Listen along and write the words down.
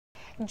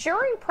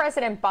During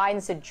President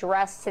Biden's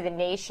address to the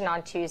nation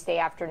on Tuesday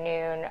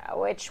afternoon,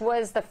 which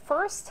was the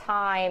first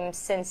time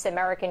since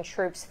American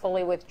troops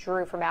fully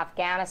withdrew from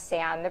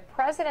Afghanistan, the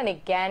president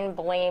again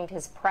blamed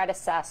his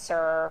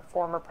predecessor,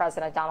 former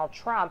President Donald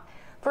Trump,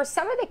 for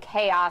some of the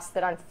chaos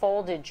that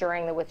unfolded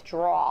during the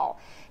withdrawal.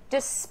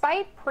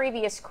 Despite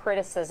previous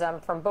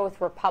criticism from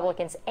both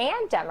Republicans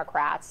and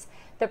Democrats,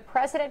 the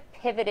president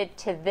pivoted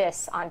to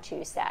this on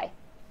Tuesday.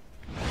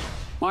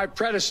 My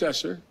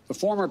predecessor, the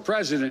former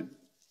president,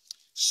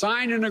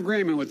 signed an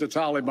agreement with the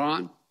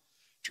Taliban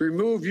to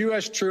remove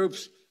U.S.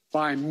 troops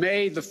by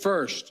May the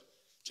 1st,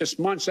 just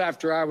months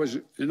after I was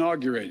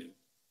inaugurated.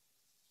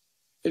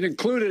 It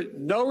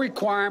included no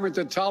requirement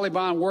that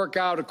Taliban work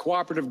out a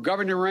cooperative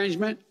governing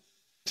arrangement,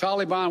 with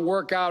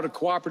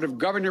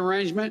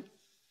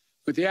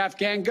the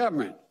Afghan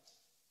government.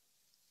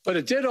 But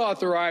it did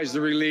authorize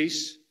the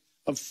release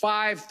of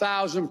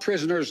 5,000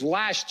 prisoners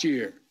last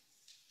year,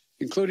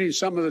 including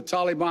some of the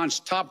Taliban's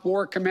top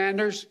war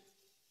commanders,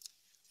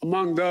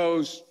 among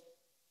those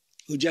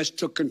who just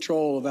took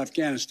control of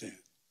Afghanistan.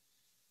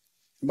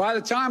 And by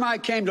the time I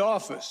came to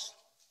office,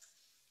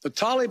 the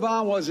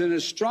Taliban was in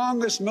its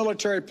strongest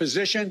military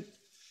position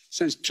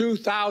since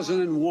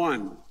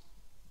 2001,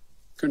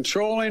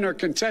 controlling or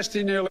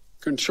contesting nearly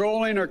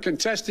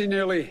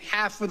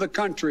half of the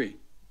country.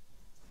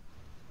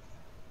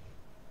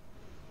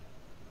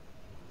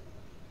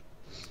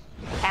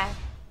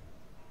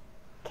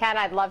 Ken,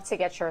 I'd love to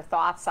get your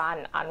thoughts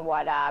on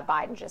what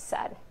Biden just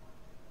said.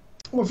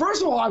 Well,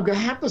 first of all, I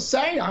have to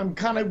say I'm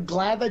kind of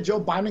glad that Joe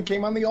Biden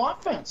came on the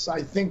offense.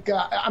 I think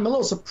I'm a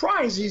little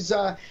surprised. He's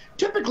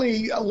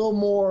typically a little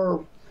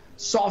more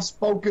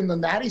soft-spoken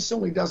than that. He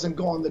certainly doesn't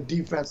go on the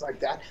defense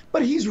like that.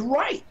 But he's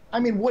right. I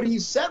mean, what he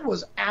said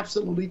was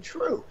absolutely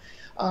true.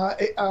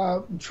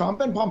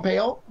 Trump and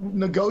Pompeo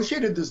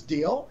negotiated this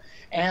deal,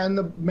 and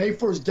the May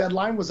 1st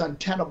deadline was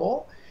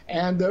untenable.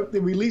 And the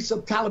release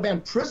of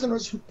Taliban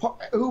prisoners who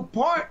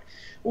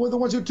were the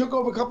ones who took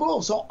over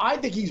Kabul. So I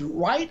think he's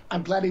right.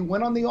 I'm glad he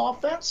went on the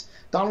offense.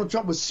 Donald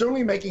Trump was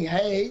certainly making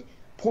hay,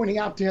 pointing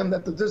out to him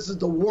that this is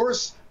the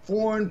worst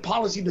foreign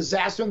policy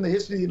disaster in the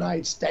history of the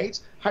United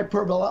States,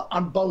 hyperbole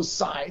on both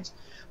sides.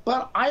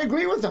 But I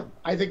agree with him.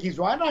 I think he's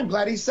right, and I'm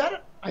glad he said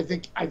it. I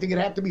think it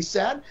had to be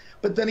said.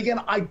 But then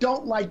again, I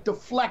don't like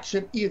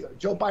deflection either.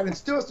 Joe Biden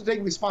still has to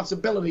take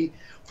responsibility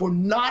for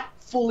not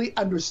fully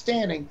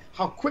understanding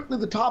how quickly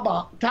the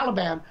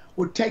Taliban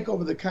would take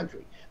over the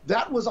country.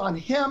 That was on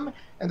him,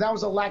 and that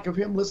was a lack of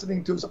him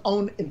listening to his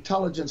own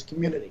intelligence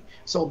community.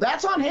 So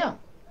that's on him.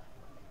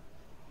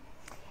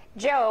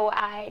 Joe,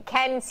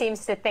 Ken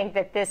seems to think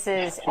that this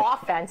is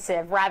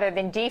offensive rather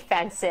than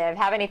defensive.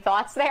 Have any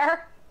thoughts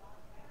there?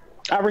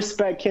 I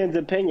respect Ken's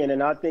opinion,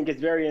 and I think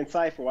it's very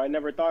insightful. I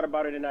never thought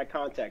about it in that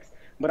context.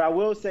 But I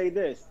will say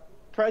this.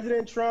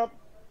 President Trump,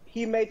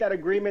 he made that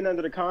agreement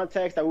under the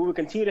context that we would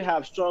continue to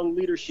have strong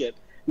leadership.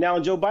 Now,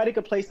 Joe Biden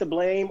could place the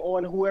blame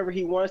on whoever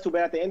he wants to,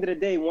 but at the end of the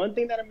day, one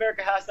thing that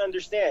America has to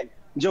understand,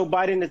 Joe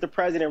Biden is the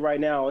president right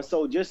now. And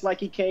so just like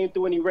he came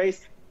through and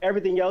erased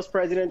everything else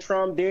President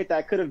Trump did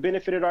that could have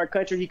benefited our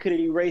country, he could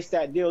have erased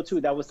that deal too.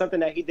 That was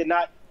something that he did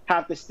not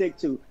have to stick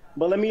to.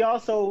 But let me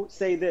also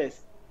say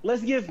this.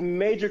 Let's give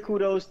major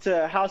kudos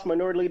to House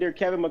Minority Leader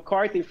Kevin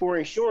McCarthy for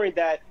ensuring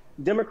that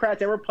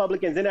Democrats and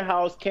Republicans in the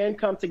House can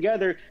come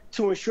together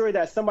to ensure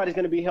that somebody's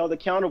going to be held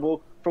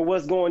accountable for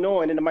what's going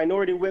on. And the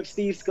Minority Whip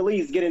Steve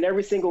Scalise getting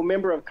every single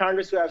member of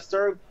Congress who have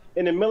served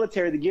in the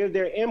military to give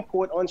their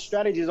input on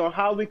strategies on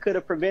how we could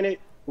have prevented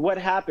what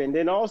happened.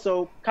 And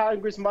also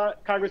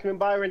Congressman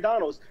Byron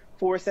Donalds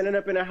for standing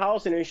up in the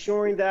House and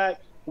ensuring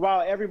that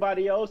while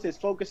everybody else is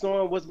focused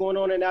on what's going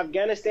on in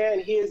Afghanistan,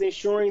 he is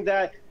ensuring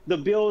that the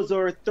bills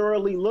are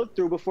thoroughly looked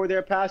through before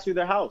they're passed through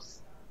the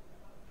House.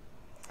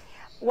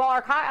 Well,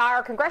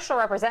 our congressional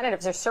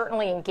representatives are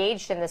certainly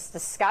engaged in this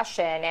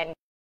discussion, and